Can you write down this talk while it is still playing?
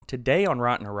Today on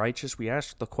Rotten or Righteous, we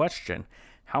ask the question,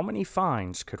 how many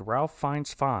fines could Ralph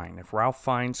Fiennes fine if Ralph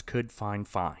Fiennes could find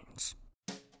fines?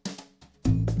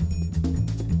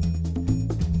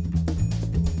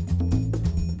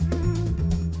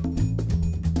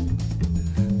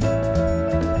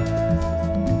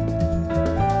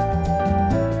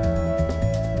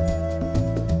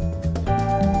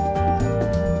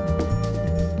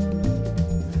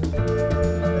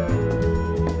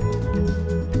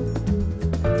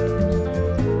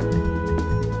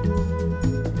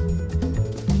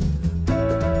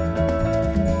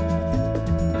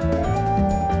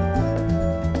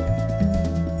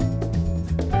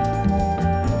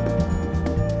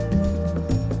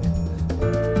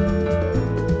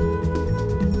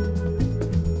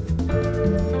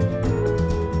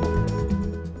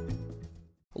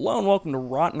 Hello and welcome to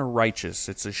Rotten or Righteous.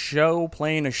 It's a show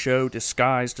playing a show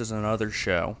disguised as another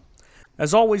show.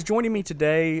 As always, joining me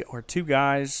today are two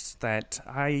guys that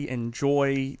I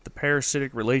enjoy the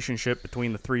parasitic relationship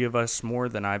between the three of us more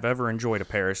than I've ever enjoyed a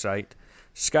parasite.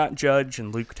 Scott Judge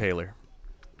and Luke Taylor.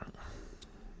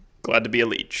 Glad to be a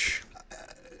leech.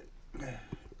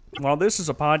 While this is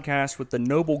a podcast with the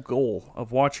noble goal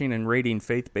of watching and rating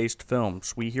faith-based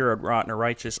films, we here at Rotten or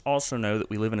Righteous also know that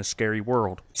we live in a scary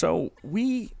world. So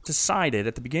we decided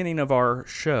at the beginning of our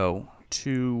show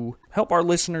to help our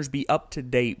listeners be up to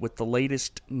date with the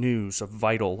latest news of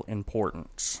vital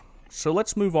importance. So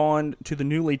let's move on to the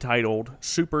newly titled,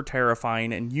 super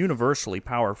terrifying, and universally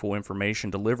powerful information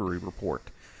delivery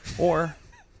report, or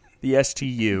the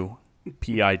STU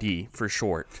PID for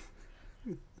short.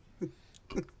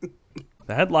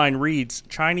 The headline reads,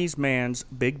 Chinese man's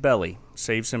big belly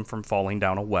saves him from falling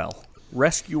down a well.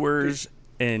 Rescuers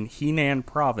in Henan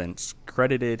province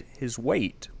credited his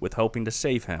weight with helping to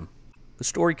save him. The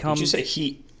story comes... Did you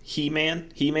say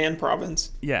He-Man? He-Man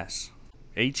province? Yes.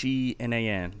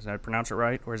 Henan. Did I pronounce it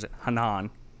right? Or is it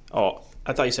Hanan? Oh,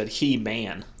 I thought you said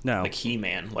He-Man. No. Like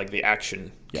He-Man, like the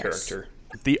action character.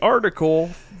 The article,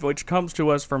 which comes to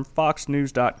us from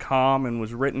FoxNews.com and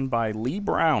was written by Lee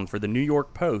Brown for the New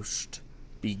York Post,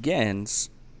 begins,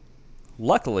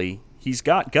 luckily, he's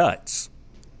got guts.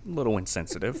 A little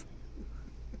insensitive.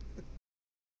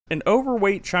 An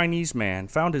overweight Chinese man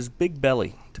found his big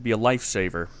belly to be a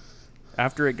lifesaver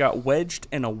after it got wedged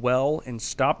in a well and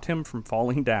stopped him from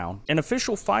falling down. An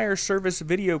official fire service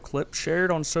video clip shared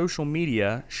on social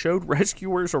media showed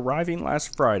rescuers arriving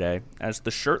last Friday as the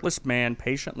shirtless man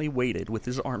patiently waited with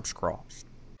his arms crossed.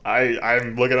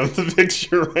 I'm looking at the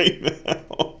picture right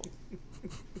now.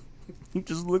 He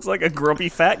just looks like a grumpy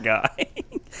fat guy.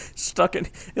 Stuck in...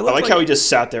 I like how he just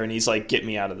sat there and he's like, get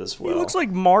me out of this well. He looks like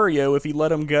Mario if he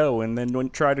let him go and then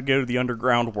tried to go to the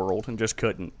underground world and just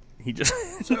couldn't. He just...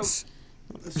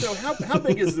 So how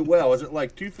big is the well? Is it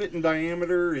like 2 feet in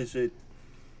diameter? Is it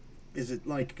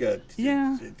like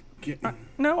yeah?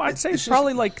 No, I'd say it's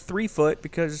probably like 3 foot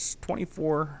because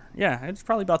 24. Yeah, it's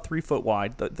probably about 3 foot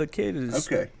wide. The kid is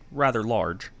rather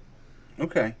large.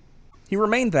 Okay. He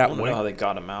remained that way. I don't know how they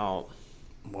got him out.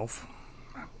 Well,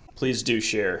 please do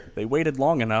share. They waited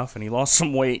long enough, and he lost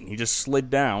some weight, and he just slid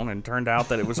down, and turned out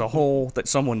that it was a hole that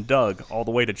someone dug all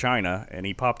the way to China, and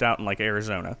he popped out in like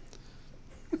Arizona.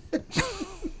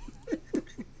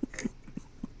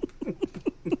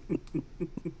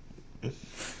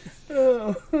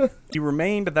 He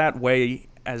remained that way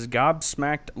as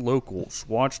gobsmacked locals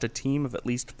watched a team of at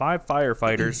least 5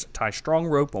 firefighters tie strong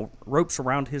ropes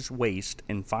around his waist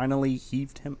and finally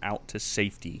heaved him out to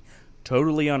safety,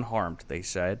 totally unharmed, they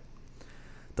said.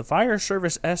 The fire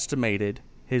service estimated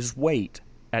his weight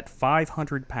at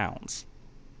 500 pounds.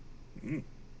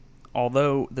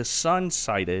 Although the Sun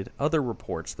cited other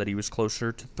reports that he was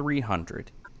closer to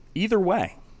 300. Either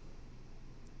way,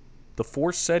 the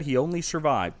force said he only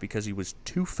survived because he was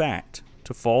too fat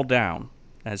to fall down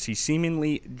as he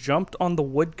seemingly jumped on the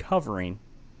wood covering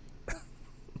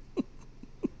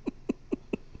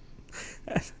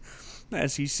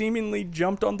as he seemingly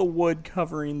jumped on the wood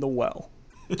covering the well.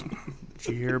 Did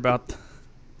you hear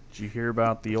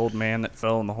about the old man that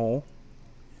fell in the hole?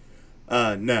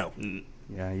 No.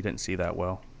 Yeah, you didn't see that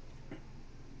well.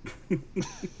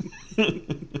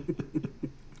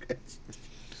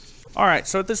 All right,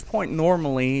 so at this point,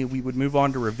 normally we would move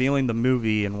on to revealing the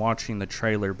movie and watching the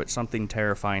trailer, but something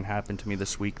terrifying happened to me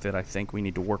this week that I think we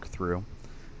need to work through.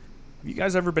 Have you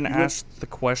guys ever been asked the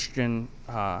question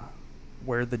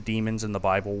where the demons in the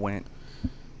Bible went?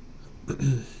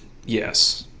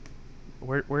 Yes.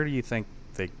 Where do you think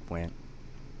they went?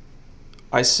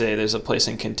 I say there's a place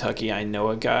in Kentucky. I know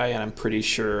a guy, and I'm pretty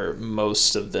sure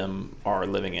most of them are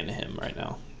living in him right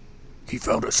now. He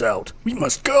found us out. We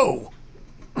must go.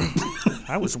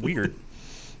 That was weird.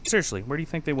 Seriously, where do you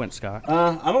think they went, Scott?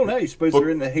 I don't know. You suppose they're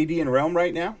in the Hadean realm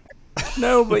right now?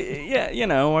 No, but yeah,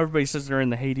 everybody says they're in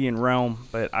the Hadean realm,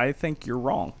 but I think you're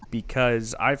wrong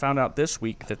because I found out this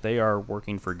week that they are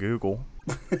working for Google.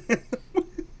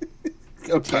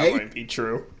 Okay. That might be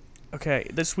true. Okay,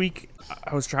 this week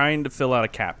I was trying to fill out a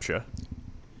CAPTCHA.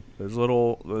 Those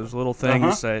little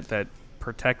things that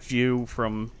protect you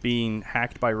from being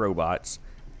hacked by robots.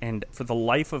 And for the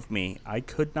life of me, I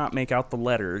could not make out the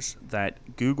letters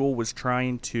that Google was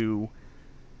trying to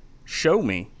show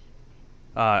me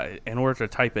in order to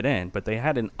type it in, but they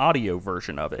had an audio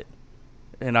version of it.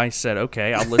 And I said,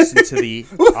 okay, I'll listen to the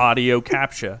audio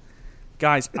CAPTCHA.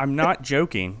 Guys, I'm not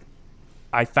joking.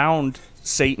 I found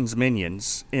Satan's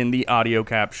minions in the audio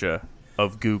CAPTCHA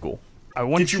of Google.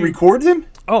 Did you record them?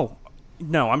 Oh,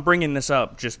 no, I'm bringing this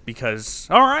up just because...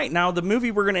 All right, now the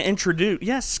movie we're going to introduce...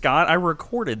 Yes, Scott, I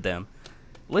recorded them.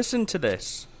 Listen to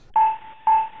this.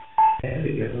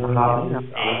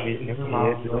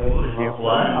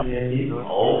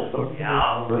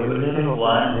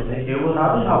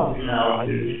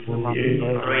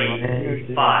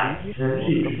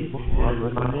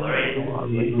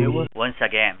 Once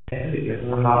again.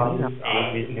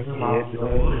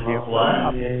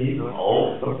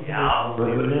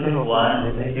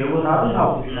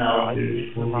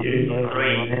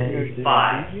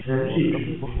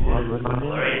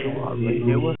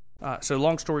 So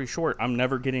long story short, I'm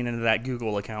never getting into that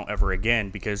Google account ever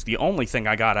again because the only thing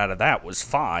I got out of that was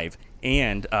 5,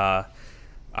 and I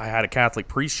had a Catholic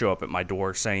priest show up at my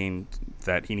door saying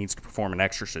that he needs to perform an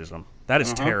exorcism. That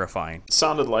is terrifying.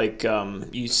 Sounded like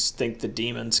you think the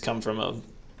demons come from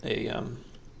a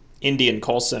Indian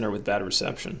call center with bad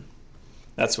reception.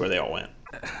 That's where they all went.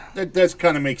 That does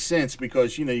kind of make sense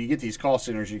because, you get these call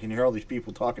centers, you can hear all these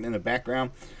people talking in the background.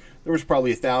 There was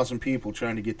probably 1,000 people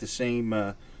trying to get the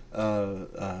same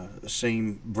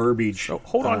verbiage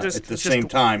Hold on, at the same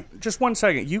time. Just 1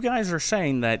 second. You guys are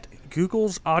saying that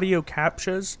Google's audio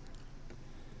CAPTCHAs,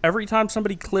 every time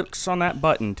somebody clicks on that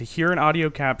button to hear an audio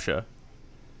CAPTCHA,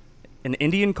 an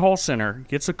Indian call center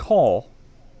gets a call,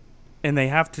 and they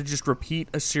have to just repeat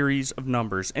a series of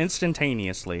numbers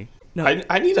instantaneously. No,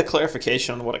 I need a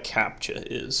clarification on what a CAPTCHA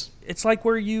is. it's like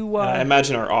where you... I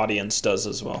imagine our audience does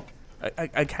as well.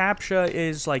 A CAPTCHA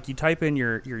is like you type in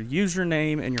your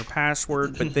username and your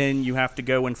password, but then you have to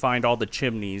go and find all the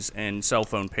chimneys and cell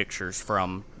phone pictures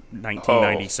from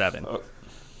 1997.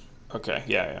 Okay,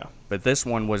 yeah. But this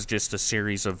one was just a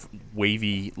series of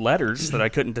wavy letters that I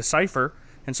couldn't decipher,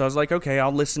 and so I was like, okay,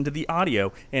 I'll listen to the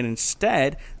audio. And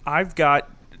instead, I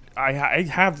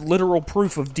have literal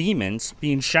proof of demons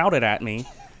being shouted at me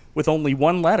with only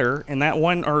one letter and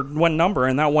one number,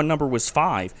 and that one number was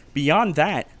 5. Beyond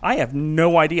that, I have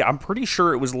no idea. I'm pretty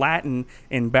sure it was Latin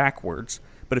and backwards.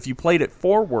 But if you played it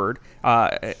forward,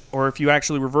 or if you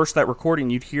actually reversed that recording,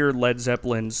 you'd hear Led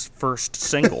Zeppelin's first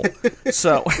single.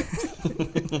 So,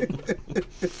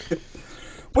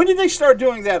 when did they start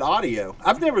doing that audio?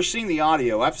 I've never seen the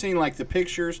audio. I've seen like the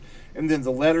pictures and then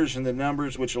the letters and the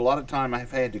numbers, which a lot of time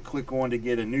I've had to click on to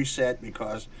get a new set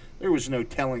because there was no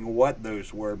telling what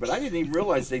those were. But I didn't even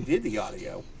realize they did the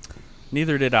audio.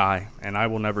 Neither did I, and I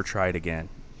will never try it again.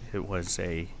 It was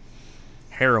a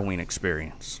harrowing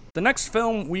experience. The next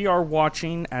film we are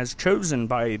watching, as chosen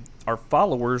by our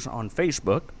followers on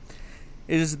Facebook,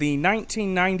 is the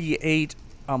 1998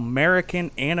 American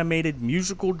animated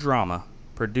musical drama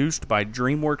produced by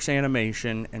DreamWorks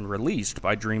Animation and released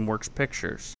by DreamWorks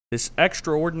Pictures. This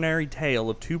extraordinary tale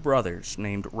of two brothers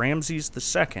named Ramses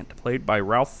II, played by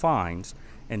Ralph Fiennes,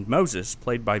 and Moses,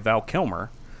 played by Val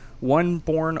Kilmer, one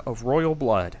born of royal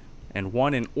blood, and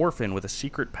one an orphan with a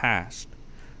secret past.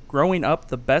 Growing up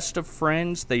the best of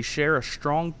friends, they share a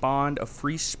strong bond of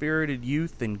free-spirited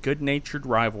youth and good-natured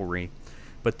rivalry,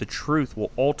 but the truth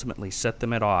will ultimately set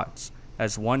them at odds,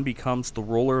 as one becomes the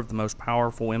ruler of the most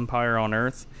powerful empire on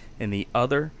earth, and the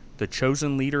other, the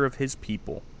chosen leader of his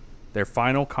people. Their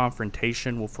final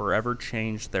confrontation will forever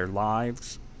change their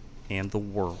lives and the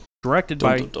world. Directed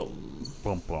by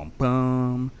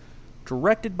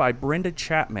Brenda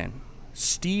Chapman,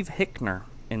 Steve Hickner,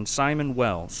 and Simon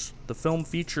Wells. The film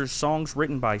features songs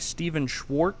written by Stephen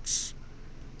Schwartz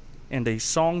and a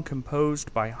song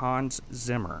composed by Hans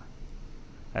Zimmer,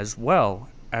 as well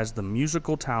as the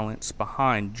musical talents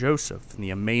behind Joseph and the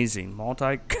amazing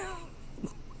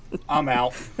I'm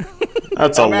out.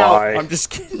 That's a lie. I'm just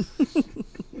kidding.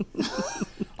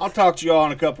 I'll talk to y'all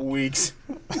in a couple weeks.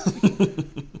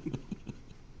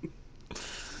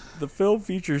 The film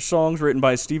features songs written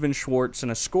by Stephen Schwartz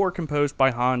and a score composed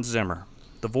by Hans Zimmer.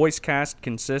 The voice cast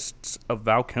consists of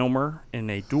Val Kilmer in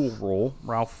a dual role,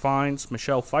 Ralph Fiennes,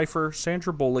 Michelle Pfeiffer,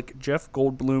 Sandra Bullock, Jeff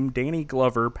Goldblum, Danny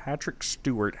Glover, Patrick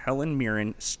Stewart, Helen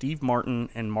Mirren, Steve Martin,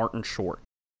 and Martin Short.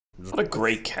 What a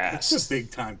great cast. It's a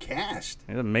big-time cast.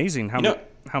 It's amazing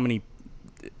how many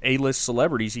A-list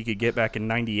celebrities he could get back in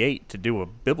 98 to do a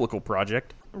biblical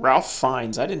project. Ralph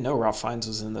Fiennes. I didn't know Ralph Fiennes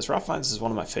was in this. Ralph Fiennes is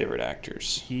one of my favorite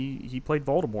actors. He played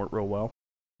Voldemort real well.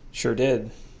 Sure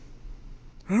did.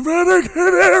 That's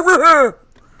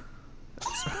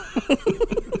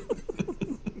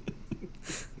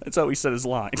how he said his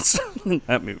lines in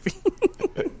that movie.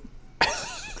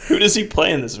 Who does he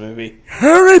play in this movie?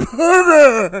 Harry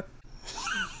Potter!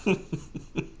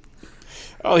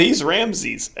 Oh, he's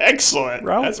Ramses. Excellent.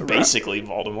 That's basically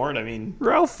Voldemort. I mean,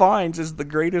 Ralph Fiennes is the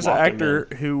greatest Lock him actor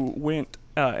who went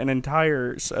an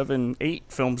entire 7-8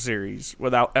 film series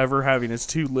without ever having his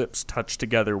two lips touch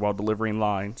together while delivering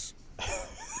lines.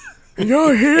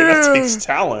 You're here. that takes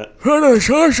talent. For the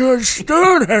Sorcerer's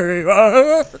Stone, Harry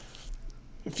Potter.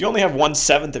 If you only have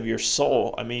 1/7 of your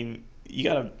soul, I mean,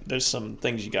 there's some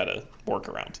things you gotta work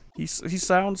around. He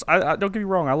sounds. I don't get me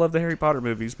wrong. I love the Harry Potter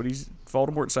movies, but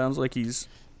Voldemort sounds like he's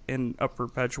in a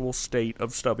perpetual state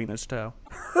of stubbing his toe.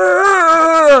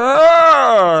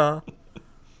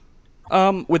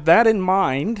 With that in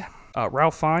mind,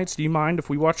 Ralph Fiennes, do you mind if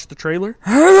we watch the trailer?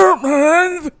 I don't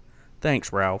mind.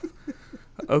 Thanks, Ralph.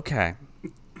 Okay,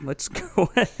 let's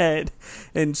go ahead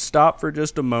and stop for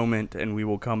just a moment, and we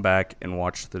will come back and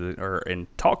watch and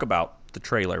talk about the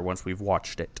trailer once we've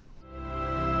watched it.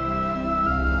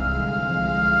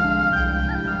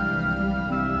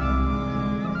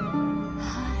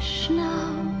 Hush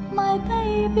now, my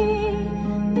baby,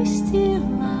 be still,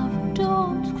 love,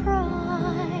 don't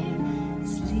cry.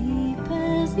 Sleep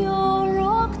as you're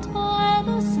rocked by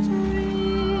the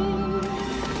stream.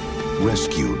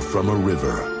 Rescued from a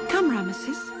river. Come,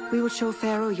 Ramesses. We will show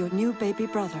Pharaoh your new baby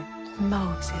brother,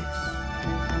 Moses.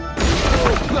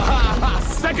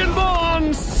 Second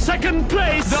born, second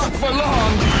place. Not for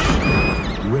long.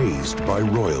 Raised by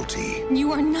royalty.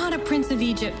 You are not a prince of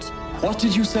Egypt. What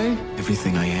did you say?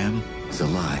 Everything I am is a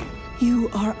lie. You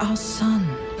are our son.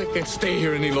 I can't stay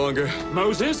here any longer.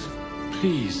 Moses,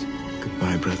 please.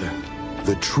 Goodbye, brother.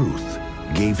 The truth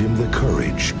gave him the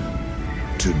courage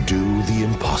to do the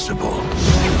impossible.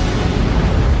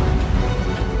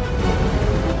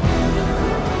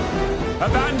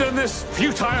 Abandon this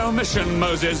futile mission,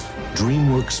 Moses.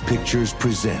 DreamWorks Pictures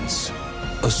presents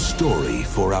a story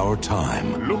for our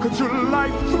time. Look at your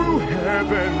life through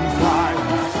heaven's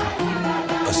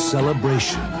eyes. A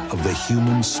celebration of the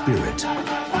human spirit.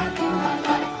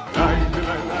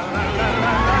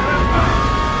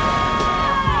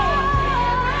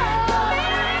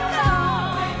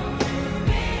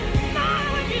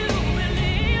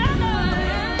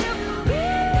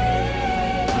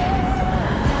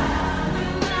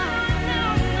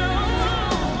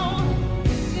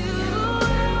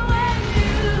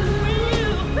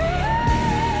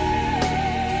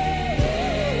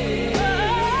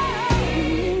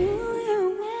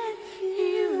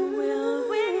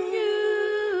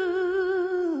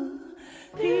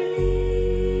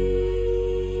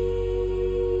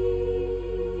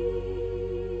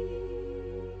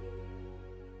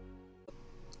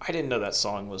 I didn't know that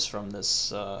song was from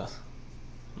this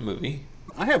movie.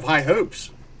 I have high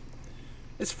hopes.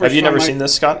 Have you never seen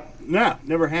this, Scott? No,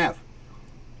 never have.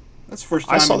 That's the first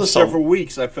time I saw in this several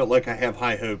weeks I felt like I have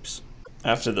high hopes.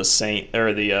 After the Saint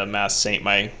or the Masked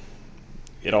Saint,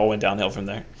 it all went downhill from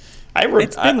there. I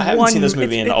haven't seen this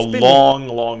movie in a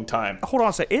long time. Hold on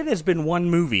a second. It has been one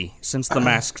movie since The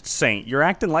Masked Saint. You're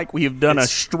acting like we have done a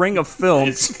string of films.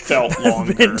 It's felt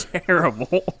longer. Been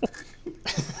terrible.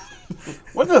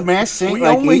 Wasn't The Masked Saint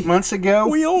 8 months ago?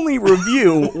 We only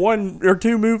review 1 or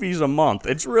 2 movies a month.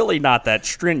 It's really not that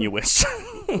strenuous.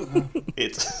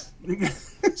 It's.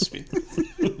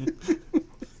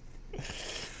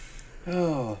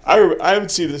 Oh. I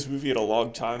haven't seen this movie in a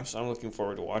long time, so I'm looking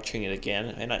forward to watching it again.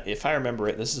 And if I remember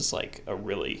it, this is like a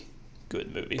really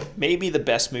good movie. Maybe the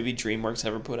best movie DreamWorks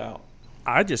ever put out.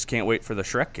 I just can't wait for the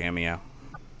Shrek cameo.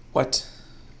 What?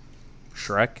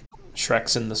 Shrek?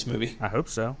 Shrek's in this movie? I hope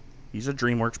so. He's a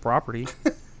DreamWorks property.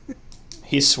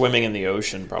 He's swimming in the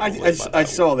ocean, probably. I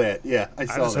saw that. Yeah, I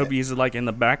saw that. I just hope he's like in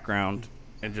the background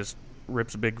and just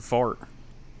rips a big fart.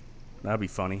 That'd be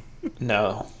funny.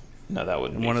 No, that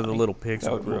wouldn't. And be one funny. of the little pigs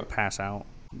would will pass out.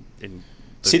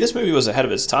 See, this movie was ahead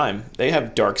of its time. They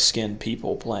have dark-skinned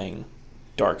people playing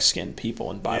dark-skinned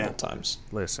people in Bible times.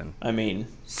 Listen. I mean,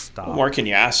 stop. What more can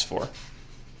you ask for?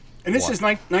 And this is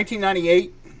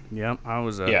 1998? Yep, I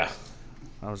was a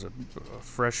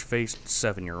fresh-faced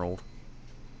 7-year-old.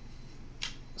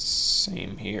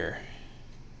 Same here.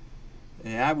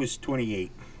 Yeah, I was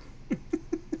 28.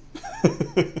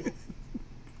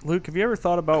 Luke, have you ever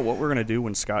thought about what we're going to do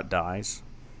when Scott dies?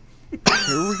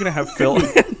 Who are we going to have Phil?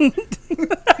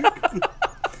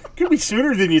 Could be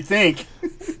sooner than you think.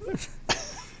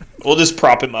 We'll just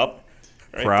prop him up.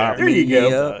 Right Prop there you me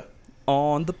go. up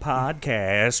on the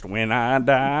podcast when I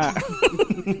die.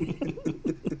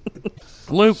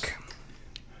 Luke,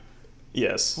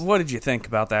 Yes. what did you think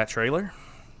about that trailer?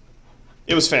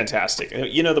 It was fantastic.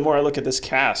 You know, the more I look at this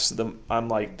cast, I'm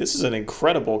like, this is an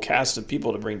incredible cast of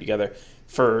people to bring together.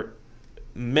 For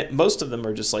most of them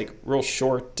are just like real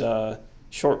short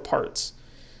parts.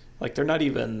 Like they're not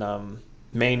even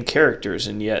main characters,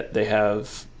 and yet they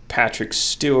have Patrick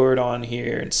Stewart on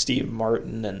here and Steve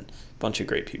Martin and a bunch of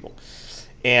great people.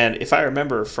 And if I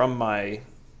remember from the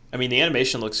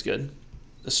animation looks good.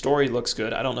 The story looks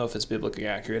good. I don't know if it's biblically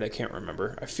accurate. I can't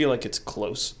remember. I feel like it's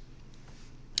close.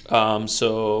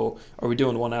 So are we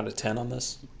doing 1 out of 10 on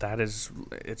this?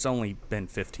 It's only been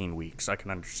 15 weeks. I can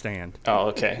understand. Oh,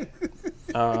 okay.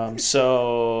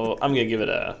 So I'm gonna give it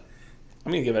a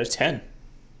 10.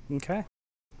 Okay.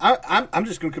 I'm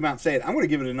just going to come out and say it. I'm going to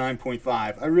give it a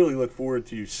 9.5. I really look forward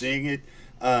to seeing it.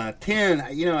 10,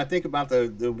 I think about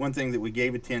the one thing that we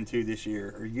gave a 10 to this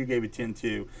year, or you gave a 10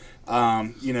 to.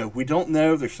 We don't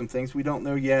know. There's some things we don't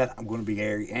know yet. I'm going to be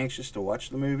very anxious to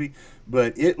watch the movie,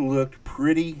 but it looked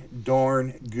pretty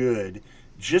darn good.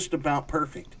 Just about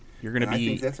perfect. You're going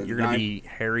to be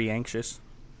Harry anxious?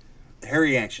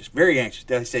 Harry anxious. Very anxious.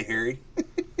 Did I say Harry?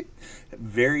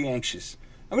 Very anxious.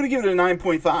 I'm going to give it a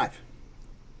 9.5.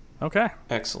 Okay.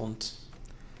 Excellent.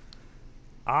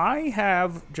 I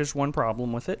have just one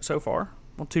problem with it so far.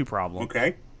 Well, two problems.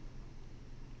 Okay.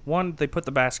 One, they put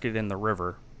the basket in the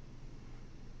river.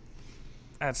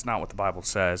 That's not what the Bible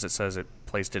says. It says it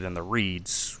placed it in the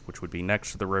reeds, which would be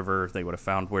next to the river. They would have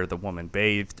found where the woman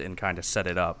bathed and kind of set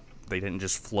it up. They didn't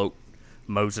just float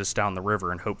Moses down the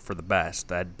river and hope for the best.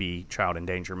 That'd be child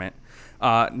endangerment.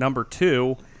 Number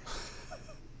two,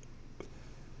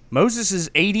 Moses is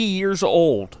 80 years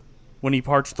old when he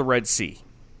parts the Red Sea.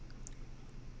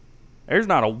 There's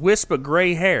not a wisp of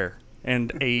gray hair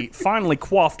and a finely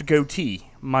coiffed goatee,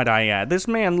 might I add. This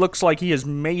man looks like he is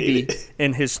maybe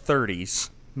in his 30s.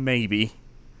 Maybe.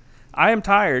 I am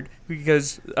tired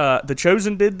because The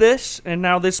Chosen did this, and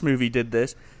now this movie did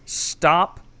this.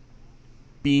 Stop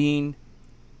being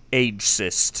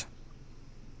ageist.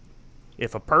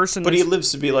 If a person But he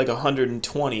lives to be like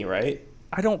 120, right?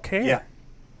 I don't care. Yeah.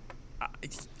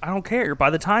 I don't care.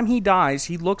 By the time he dies,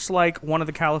 he looks like one of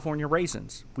the California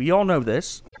Raisins. We all know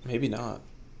this. Maybe not.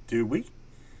 Do we?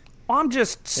 Well, I'm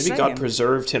just saying. Maybe God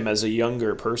preserved him as a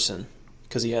younger person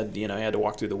because he had to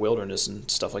walk through the wilderness and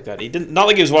stuff like that. He didn't, not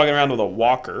like he was walking around with a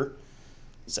walker.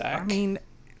 Zach. I mean,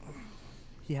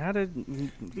 he had a.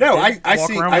 No, I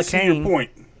see cane. your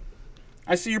point.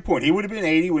 I see your point. He would have been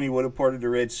 80 when he would have parted the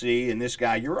Red Sea, and this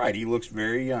guy, you're right, he looks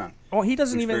very young. Well, he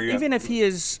doesn't even if he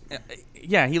is.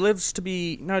 Yeah, he lives to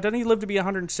be. No, doesn't he live to be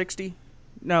 160?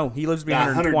 No, he lives to be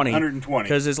 120. 120.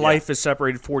 Because his life is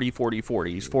separated 40, 40,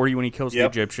 40. He's 40 when he kills the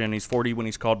Yep. Egyptian. He's 40 when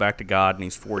he's called back to God, and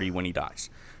he's 40 when he dies.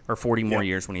 Or 40 more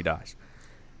years when he dies.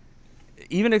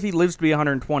 Even if he lives to be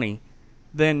 120,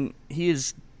 then he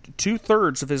is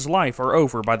 2/3 of his life are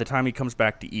over by the time he comes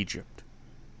back to Egypt.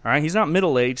 All right, he's not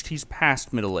middle-aged. He's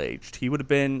past middle-aged. He would have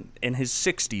been in his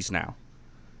 60s now.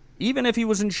 Even if he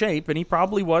was in shape, and he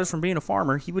probably was from being a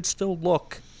farmer, he would still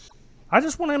look. I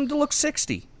just want him to look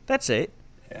 60. That's it.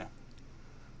 Yeah.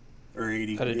 Or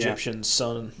 80. That Egyptian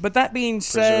son. But that being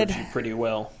said, preserved you pretty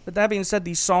well. But that being said,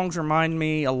 these songs remind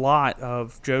me a lot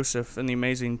of Joseph and the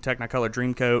Amazing Technicolor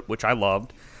Dreamcoat, which I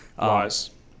loved. Lies.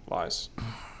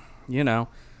 You know,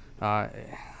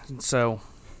 so.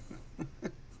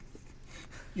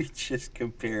 You just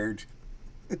compared.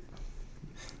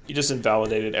 You just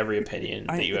invalidated every opinion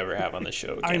that you ever have on the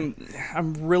show again.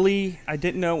 I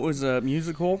didn't know it was a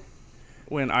musical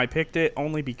when I picked it,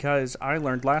 only because I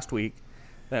learned last week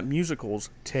that musicals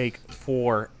take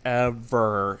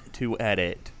forever to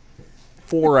edit.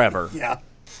 Forever. Yeah.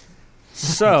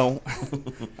 So,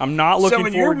 I'm not looking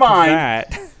in forward your to mind,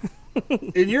 that.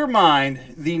 In your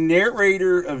mind, the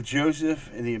narrator of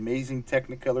Joseph and the Amazing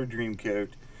Technicolor Dreamcoat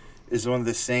is on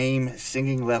the same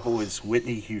singing level as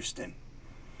Whitney Houston.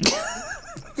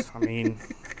 I mean,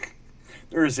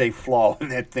 there is a flaw in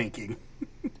that thinking.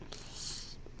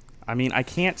 I mean, I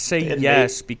can't say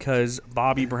yes because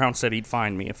Bobby Brown said he'd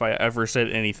find me if I ever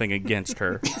said anything against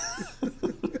her. So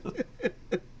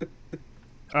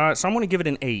I'm going to give it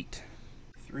an 8.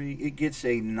 It gets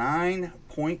a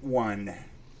 9.1.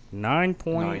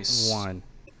 9.1. Nice.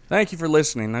 Thank you for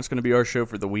listening. That's going to be our show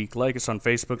for the week. Like us on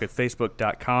Facebook at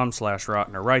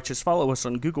facebook.com/rottenorrighteous. Follow us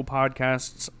on Google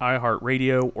Podcasts,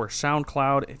 iHeartRadio, or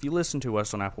SoundCloud. If you listen to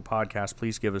us on Apple Podcasts,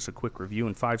 please give us a quick review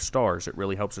and 5 stars. It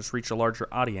really helps us reach a larger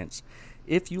audience.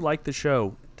 If you like the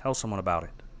show, tell someone about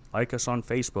it. Like us on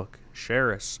Facebook.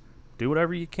 Share us. Do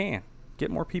whatever you can.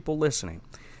 Get more people listening.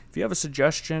 If you have a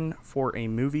suggestion for a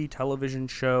movie, television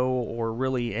show, or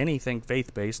really anything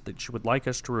faith-based that you would like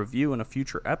us to review in a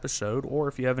future episode, or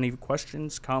if you have any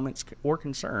questions, comments, or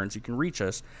concerns, you can reach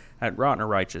us at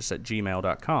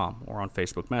rottenorrighteous@gmail.com or on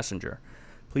Facebook Messenger.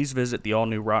 Please visit the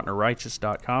all-new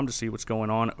rottenorrighteous.com to see what's going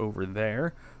on over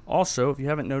there. Also, if you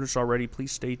haven't noticed already,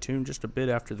 please stay tuned just a bit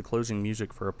after the closing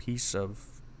music for a piece of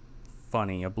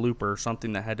funny, a blooper,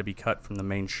 something that had to be cut from the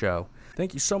main show.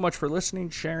 Thank you so much for listening,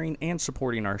 sharing, and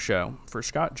supporting our show. For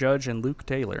Scott Judge and Luke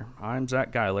Taylor, I'm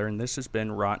Zach Geiler, and this has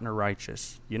been Rotten or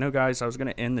Righteous. You know, guys, I was going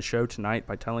to end the show tonight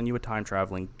by telling you a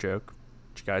time-traveling joke,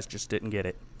 but you guys just didn't get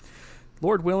it.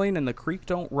 Lord willing and the creek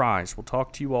don't rise, we'll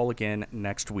talk to you all again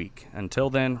next week. Until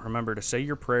then, remember to say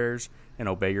your prayers and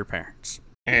obey your parents.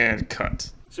 And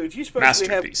cut. So do you suppose we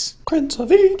have... Masterpiece. Prince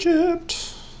of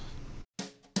Egypt.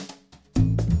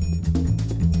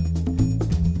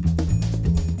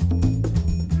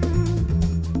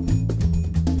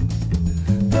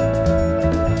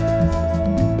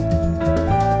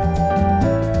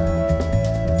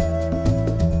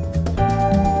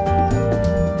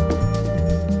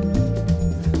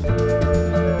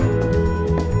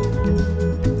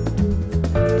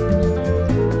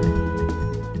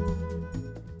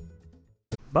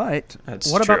 But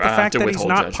That's what true. about the I have fact to that he's withhold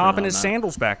not judgment popping on his that.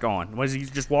 sandals back on? Was he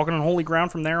just walking on holy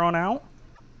ground from there on out?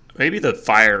 Maybe the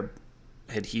fire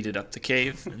had heated up the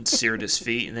cave and seared his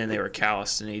feet, and then they were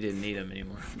calloused, and he didn't need them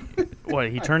anymore.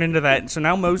 What, he turned into that... So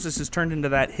now Moses has turned into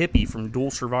that hippie from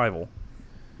Dual Survival.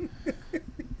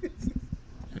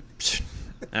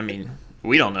 I mean,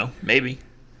 we don't know. Maybe.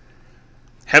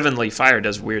 Heavenly fire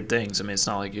does weird things. I mean, it's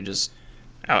not like you're just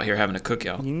out here having a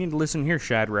cookout. You need to listen here,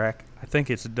 Shadrach. I think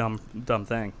it's a dumb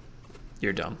thing.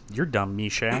 You're dumb. You're dumb,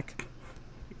 Meshach.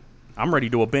 I'm ready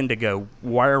to Abednego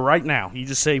right now. You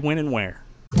just say when and where.